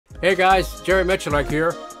Hey guys, Jerry Miculek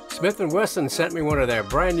here. Smith & Wesson sent me one of their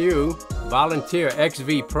brand new Volunteer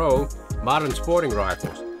XV Pro modern sporting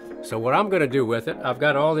rifles. So what I'm going to do with it, I've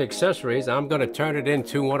got all the accessories. I'm going to turn it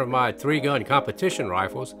into one of my 3-gun competition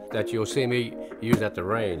rifles that you'll see me use at the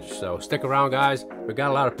range. So stick around guys, we've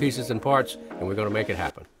got a lot of pieces and parts and we're going to make it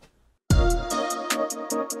happen.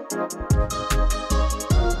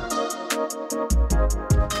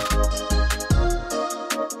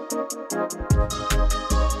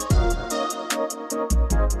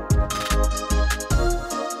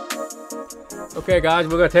 Okay guys,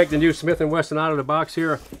 we're going to take the new Smith & Wesson out of the box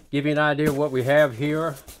here, give you an idea of what we have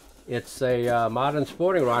here. It's a modern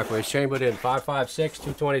sporting rifle. It's chambered in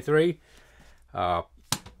 5.56, 223.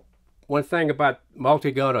 One thing about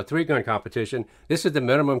multi-gun or 3-gun competition, this is the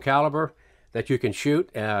minimum caliber that you can shoot.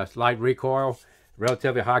 Light recoil,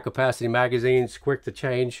 relatively high capacity magazines, quick to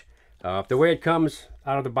change. The way it comes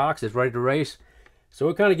out of the box is ready to race. So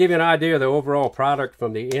we'll kind of give you an idea of the overall product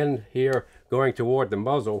from the end here going toward the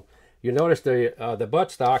muzzle. You notice the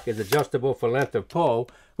buttstock is adjustable for length of pull,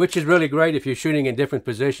 which is really great if you're shooting in different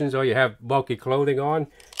positions or you have bulky clothing on.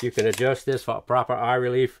 You can adjust this for proper eye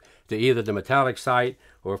relief to either the metallic sight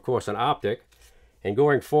or of course an optic. And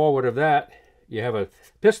going forward of that, you have a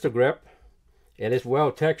pistol grip, and it's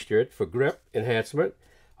well textured for grip enhancement.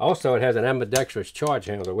 Also, it has an ambidextrous charge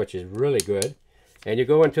handle, which is really good. And you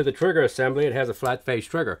go into the trigger assembly, it has a flat face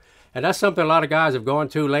trigger. And that's something a lot of guys have gone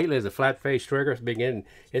to lately, is a flat face trigger.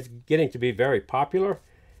 It's getting to be very popular.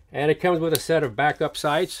 And it comes with a set of backup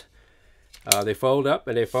sights. They fold up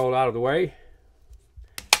and they fold out of the way.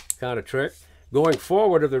 Kind of trick. Going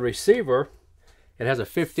forward of the receiver, it has a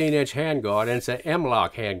 15-inch handguard, and it's an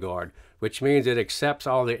M-LOK handguard, which means it accepts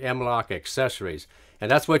all the M-LOK accessories. And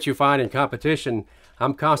that's what you find in competition.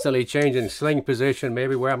 I'm constantly changing sling position,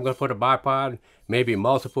 maybe where I'm going to put a bipod, maybe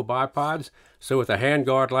multiple bipods. So with a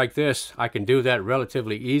handguard like this, I can do that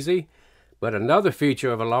relatively easy. But another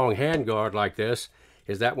feature of a long handguard like this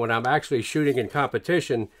is that when I'm actually shooting in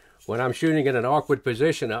competition, when I'm shooting in an awkward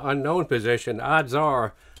position, an unknown position, odds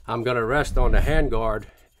are I'm going to rest on the handguard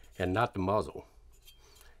and not the muzzle.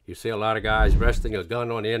 You see a lot of guys resting a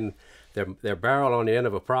gun on the end, their barrel on the end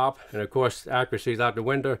of a prop, and of course accuracy is out the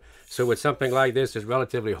window. So with something like this, it's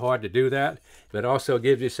relatively hard to do that. But it also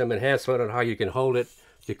gives you some enhancement on how you can hold it,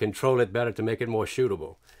 to control it better, to make it more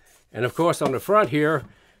shootable. And of course on the front here,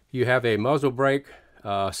 you have a muzzle brake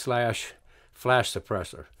slash flash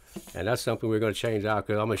suppressor. And that's something we're going to change out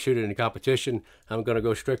because I'm going to shoot it in competition. I'm going to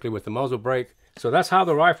go strictly with the muzzle brake. So that's how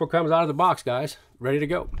the rifle comes out of the box, guys. Ready to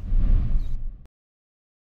go.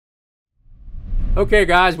 Okay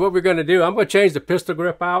guys, what we're going to do, I'm going to change the pistol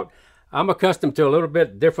grip out. I'm accustomed to a little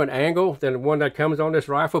bit different angle than the one that comes on this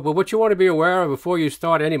rifle, but what you want to be aware of before you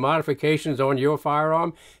start any modifications on your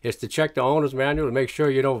firearm is to check the owner's manual to make sure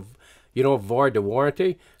you don't void the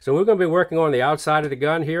warranty. So we're going to be working on the outside of the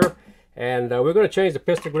gun here, and we're going to change the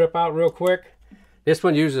pistol grip out real quick. This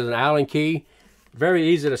one uses an Allen key, very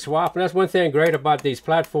easy to swap, and that's one thing great about these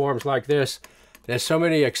platforms like this. There's so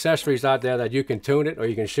many accessories out there that you can tune it or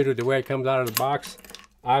you can shoot it the way it comes out of the box.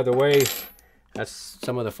 Either way, that's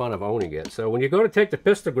some of the fun of owning it. So when you go to take the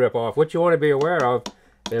pistol grip off, what you want to be aware of,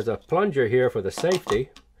 there's a plunger here for the safety.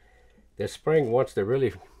 This spring wants to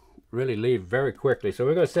really leave very quickly. So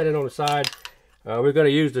we're going to set it on the side. We're going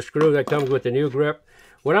to use the screw that comes with the new grip.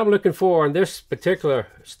 What I'm looking for in this particular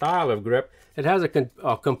style of grip, it has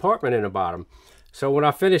a compartment in the bottom. So when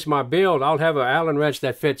I finish my build, I'll have an Allen wrench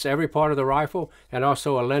that fits every part of the rifle and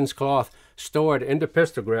also a lens cloth stored in the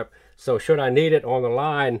pistol grip. So should I need it on the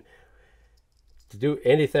line to do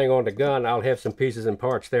anything on the gun, I'll have some pieces and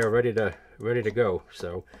parts there ready to go.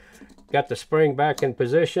 So got the spring back in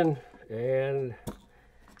position, and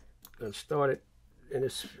let's start it in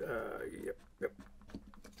this.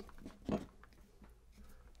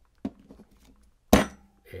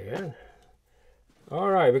 And all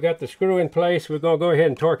right, we got the screw in place. We're going to go ahead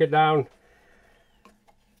and torque it down.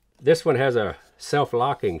 This one has a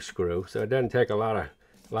self-locking screw, so it doesn't take a lot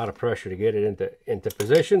of pressure to get it into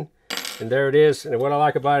position. And there it is. And what I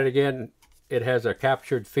like about it, again, it has a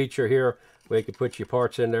captured feature here where you can put your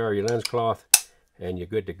parts in there or your lens cloth, and you're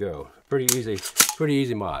good to go. Pretty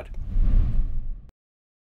easy mod.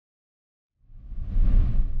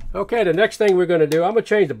 Okay, the next thing we're going to do, I'm going to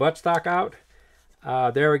change the buttstock out.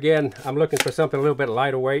 There again, I'm looking for something a little bit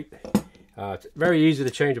lighter weight. It's very easy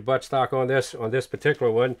to change a buttstock on this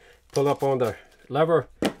particular one. Pull up on the lever,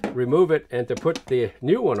 remove it, and to put the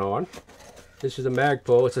new one on, this is a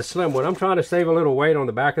Magpul. It's a slim one. I'm trying to save a little weight on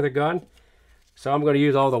the back of the gun, so I'm going to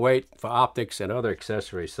use all the weight for optics and other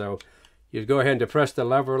accessories. So you go ahead and depress the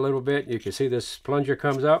lever a little bit. You can see this plunger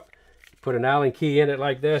comes up. put an Allen key in it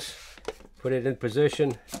like this, put it in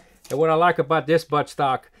position. And what I like about this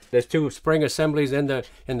buttstock, there's two spring assemblies in the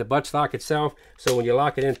buttstock itself, so when you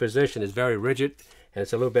lock it in position, it's very rigid, and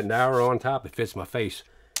it's a little bit narrower on top. It fits my face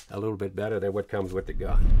a little bit better than what comes with the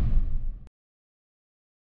gun.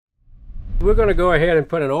 We're going to go ahead and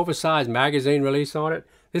put an oversized magazine release on it.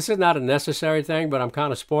 This is not a necessary thing, but I'm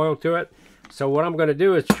kind of spoiled to it. So what I'm going to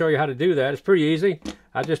do is show you how to do that. It's pretty easy.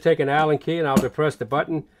 I just take an Allen key and I'll depress the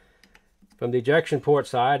button from the ejection port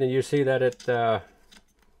side, and you see that it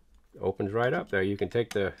opens right up there. You can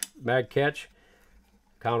take the mag catch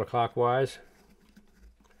counterclockwise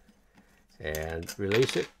and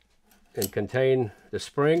release it and contain the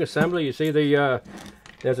spring assembly. You see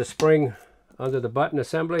there's a spring under the button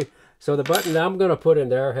assembly. So the button I'm going to put in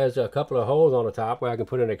there has a couple of holes on the top where I can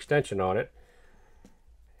put an extension on it.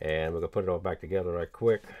 And we're going to put it all back together right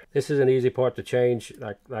quick. This is an easy part to change.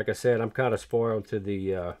 Like I said, I'm kind of spoiled to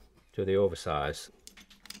the oversize.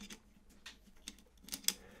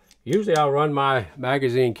 Usually I'll run my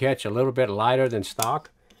magazine catch a little bit lighter than stock.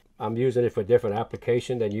 I'm using it for different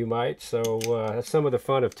application than you might, so that's some of the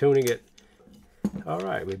fun of tuning it. All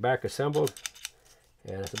right, we're back assembled,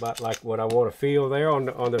 and it's about like what I want to feel there on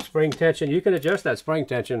the spring tension. You can adjust that spring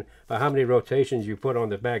tension by how many rotations you put on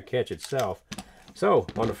the mag catch itself. So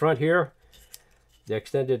on the front here,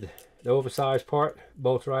 the oversized part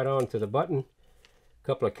bolts right on to the button. A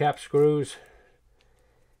couple of cap screws,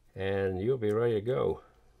 and you'll be ready to go.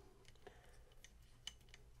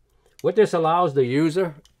 What this allows the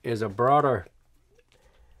user is a broader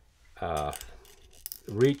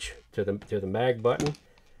reach to the mag button.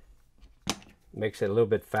 Makes it a little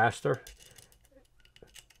bit faster,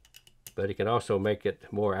 but it can also make it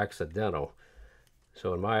more accidental.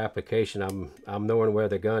 So in my application, I'm knowing where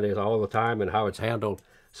the gun is all the time and how it's handled,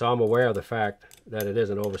 so I'm aware of the fact that it is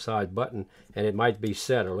an oversized button and it might be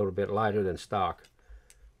set a little bit lighter than stock.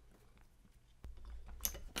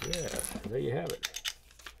 Yeah, there you have it.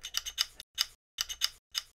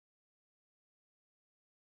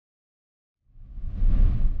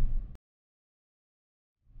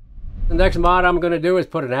 The next mod I'm going to do is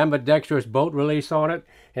put an ambidextrous bolt release on it,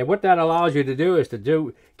 and what that allows you to do is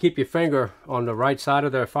to keep your finger on the right side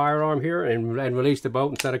of the firearm here and release the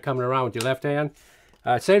bolt instead of coming around with your left hand.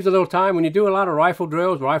 It saves a little time. When you do a lot of rifle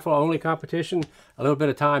drills, rifle only competition, a little bit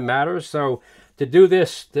of time matters. So to do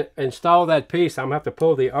this, to install that piece, I'm going to have to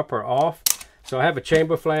pull the upper off. So I have a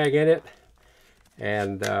chamber flag in it,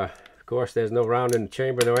 and of course there's no round in the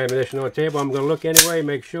chamber, no ammunition on the table. I'm going to look anyway,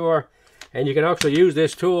 make sure. And you can also use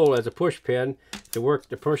this tool as a push pin to work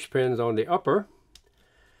the push pins on the upper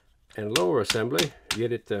and lower assembly.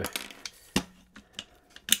 Get it to...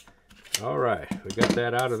 All right, we got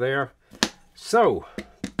that out of there. So,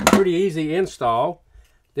 pretty easy install.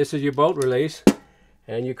 This is your bolt release.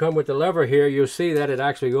 And you come with the lever here, you'll see that it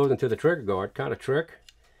actually goes into the trigger guard. Kind of trick.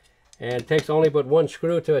 And it takes only but one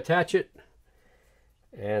screw to attach it.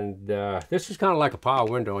 And this is kind of like a power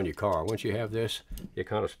window on your car. Once you have this, you're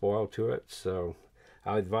kind of spoiled to it. So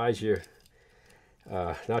I advise you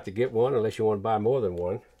not to get one unless you want to buy more than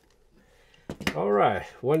one. All right,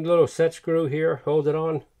 one little set screw here, hold it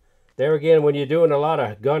on. There again, when you're doing a lot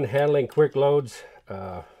of gun handling, quick loads,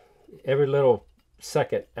 every little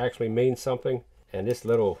second actually means something. And this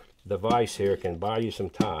little device here can buy you some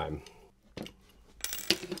time.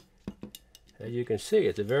 As you can see,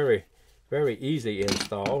 it's a very easy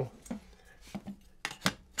install.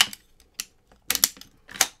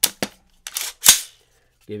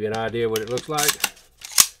 Give you an idea what it looks like.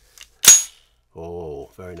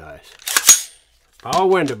 Oh, very nice. Power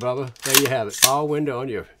window, brother. There you have it. Power window on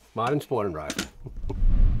your modern sporting rifle.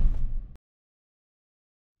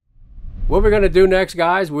 What we're going to do next,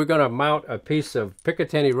 guys, we're going to mount a piece of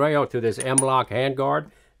Picatinny rail to this M-LOK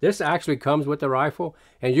handguard. This actually comes with the rifle,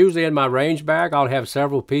 and usually in my range bag I'll have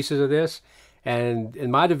several pieces of this, and in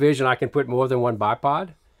my division I can put more than one bipod.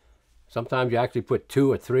 Sometimes you actually put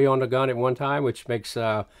 2 or 3 on the gun at one time, which makes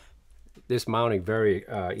this mounting very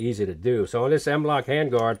easy to do. So on this M-LOK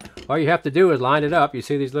handguard, all you have to do is line it up. You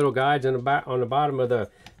see these little guides on the bottom of the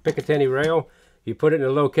Picatinny rail. You put it in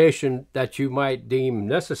a location that you might deem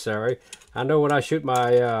necessary. I know when I shoot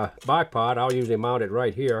my bipod, I'll usually mount it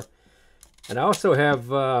right here. And I also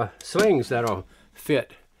have slings that'll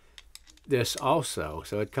fit this also.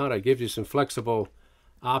 So it kind of gives you some flexible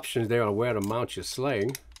options there on where to mount your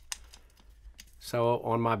sling. So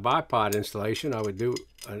on my bipod installation, I would do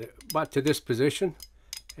about to this position.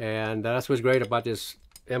 And that's what's great about this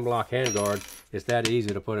M-LOK handguard. It's that easy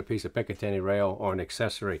to put a piece of Picatinny rail or an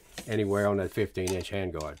accessory anywhere on that 15-inch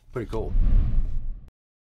handguard. Pretty cool.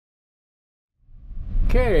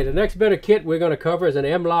 Okay, the next bit of kit we're going to cover is an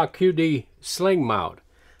M-LOK QD sling mount.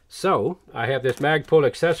 So, I have this Magpul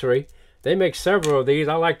accessory. They make several of these.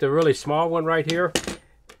 I like the really small one right here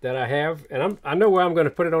that I have. And I know where I'm going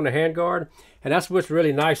to put it on the handguard. And that's what's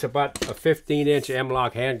really nice about a 15-inch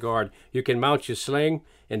M-LOK handguard. You can mount your sling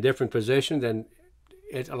in different positions, and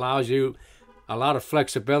it allows you a lot of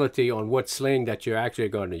flexibility on what sling that you're actually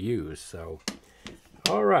going to use. So,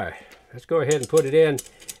 all right, let's go ahead and put it in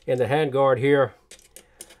the handguard here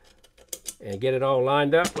and get it all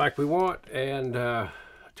lined up like we want. And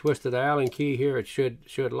twisted the Allen key here, it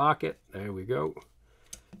should lock it. There we go.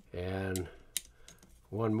 And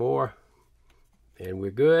one more, and we're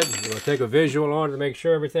good. We're going to take a visual on it to make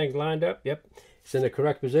sure everything's lined up. Yep, it's in the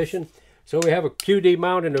correct position. So we have a QD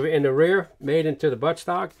mount in the rear, made into the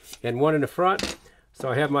buttstock, and one in the front. So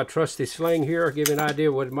I have my trusty sling here, give you an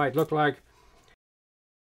idea what it might look like.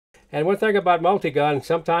 And one thing about multi-gun,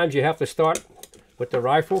 sometimes you have to start with the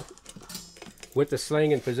rifle with the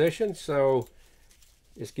sling in position. So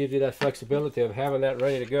this gives you that flexibility of having that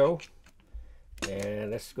ready to go.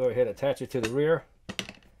 And let's go ahead and attach it to the rear.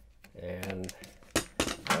 And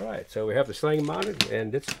all right, so we have the sling mounted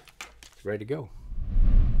and it's ready to go.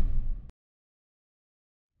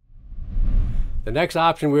 The next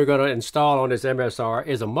option we're going to install on this MSR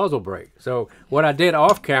is a muzzle brake. So what I did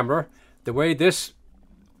off camera, the way this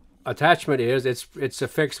attachment is, it's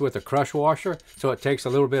affixed with a crush washer, so it takes a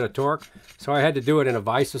little bit of torque. So I had to do it in a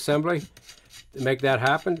vise assembly to make that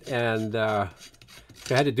happen, and I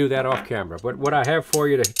had to do that off camera. But what I have for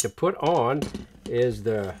you to put on is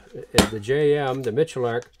the JM, the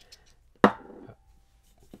Miculek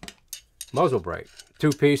muzzle brake.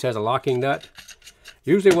 Two-piece, has a locking nut.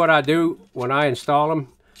 Usually what I do when I install them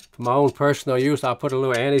for my own personal use, I'll put a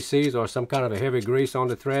little anti-seize or some kind of a heavy grease on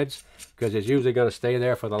the threads, because it's usually going to stay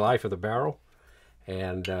there for the life of the barrel.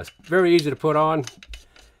 And it's very easy to put on.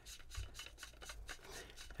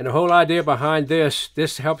 And the whole idea behind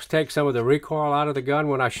this helps take some of the recoil out of the gun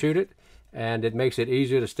when I shoot it, and it makes it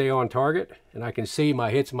easier to stay on target, and I can see my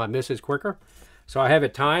hits and my misses quicker. So I have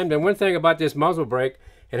it timed. And one thing about this muzzle brake,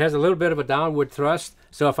 it has a little bit of a downward thrust.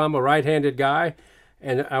 So if I'm a right-handed guy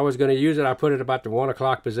and I was going to use it, I put it about the 1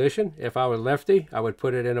 o'clock position. If I was lefty, I would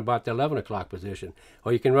put it in about the 11 o'clock position.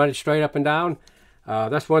 Or you can run it straight up and down.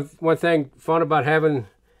 That's one thing fun about having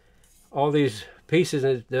all these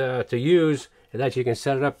pieces to use, is that you can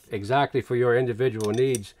set it up exactly for your individual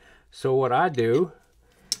needs. So what I do,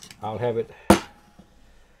 I'll have it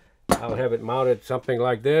mounted something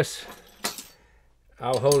like this.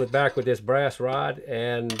 I'll hold it back with this brass rod,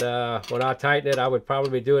 and when I tighten it, I would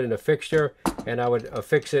probably do it in a fixture, and I would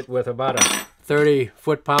affix it with about a 30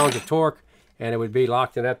 foot-pounds of torque, and it would be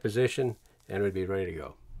locked in that position, and it would be ready to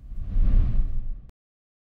go.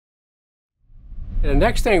 And the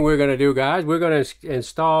next thing we're going to do, guys, we're going to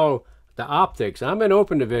install the optics. I'm in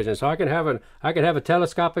open division, so I can have a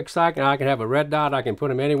telescopic sight, and I can have a red dot. I can put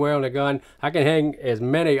them anywhere on the gun. I can hang as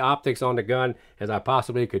many optics on the gun as I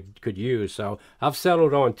possibly could use. So I've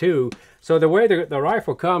settled on 2. So the way the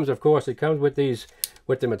rifle comes, of course, it comes with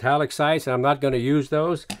the metallic sights, and I'm not going to use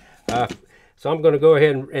those. So I'm going to go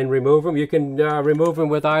ahead and remove them. You can remove them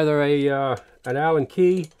with either an Allen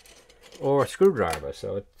key or a screwdriver.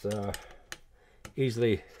 So it's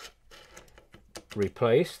easily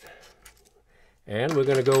replaced. And we're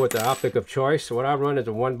going to go with the optic of choice. So what I run is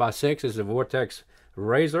a 1x6. It's a Vortex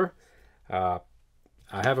Razor. I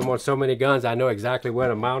have them on so many guns, I know exactly where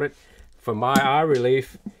to mount it. For my eye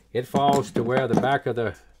relief, it falls to where the back of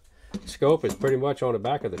the scope is pretty much on the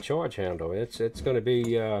back of the charge handle. It's going to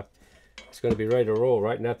be ready to roll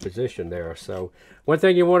right in that position there. So one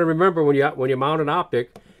thing you want to remember when you mount an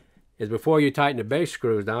optic is, before you tighten the base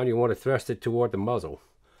screws down, you want to thrust it toward the muzzle.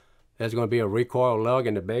 There's going to be a recoil lug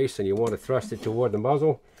in the base, and you want to thrust it toward the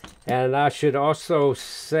muzzle. And I should also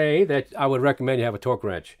say that I would recommend you have a torque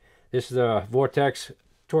wrench. This is a Vortex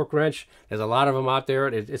torque wrench. There's a lot of them out there.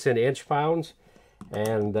 It's in inch-pounds,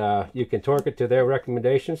 and you can torque it to their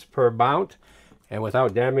recommendations per mount, and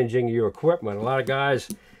without damaging your equipment. A lot of guys,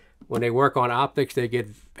 when they work on optics, they get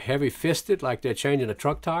heavy-fisted, like they're changing a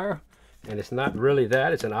truck tire, and it's not really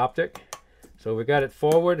that. It's an optic. So we got it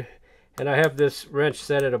forward. And I have this wrench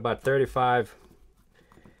set at about 35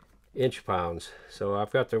 inch-pounds. So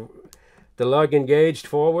I've got the lug engaged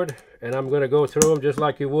forward, and I'm going to go through them just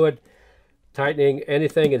like you would tightening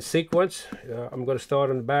anything in sequence. I'm going to start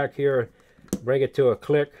on the back here, bring it to a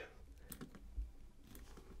click.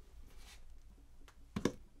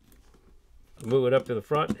 Move it up to the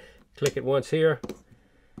front, click it once here.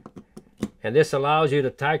 And this allows you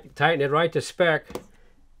to tighten it right to spec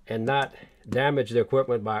and not damage the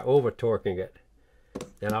equipment by over torquing it.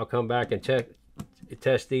 Then I'll come back and check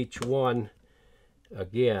test each one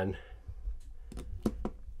again.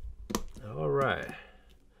 All right.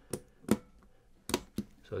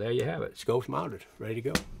 So there you have it. Scopes mounted, ready to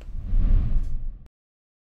go.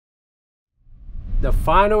 The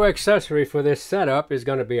final accessory for this setup is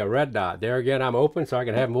going to be a red dot. There again, I'm open so I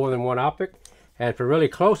can have more than one optic. And for really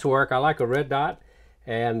close work, I like a red dot.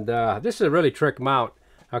 And this is a really trick mount.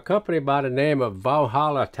 A company by the name of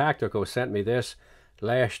Valhalla Tactical sent me this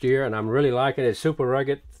last year, and I'm really liking it. It's super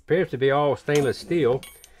rugged. It appears to be all stainless steel.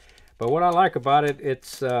 But what I like about it,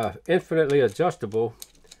 it's infinitely adjustable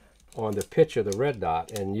on the pitch of the red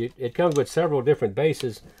dot. And it comes with several different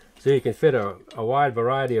bases, so you can fit a wide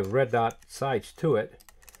variety of red dot sights to it.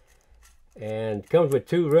 And comes with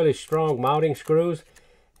 2 really strong mounting screws.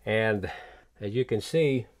 And as you can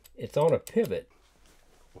see, it's on a pivot.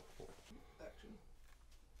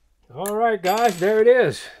 All right, guys, there it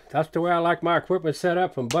is. That's the way I like my equipment set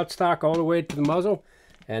up, from buttstock all the way to the muzzle,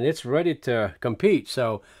 and it's ready to compete.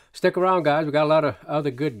 So stick around, guys. We got a lot of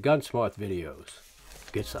other good GUNSMARTS videos.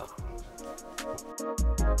 Get some.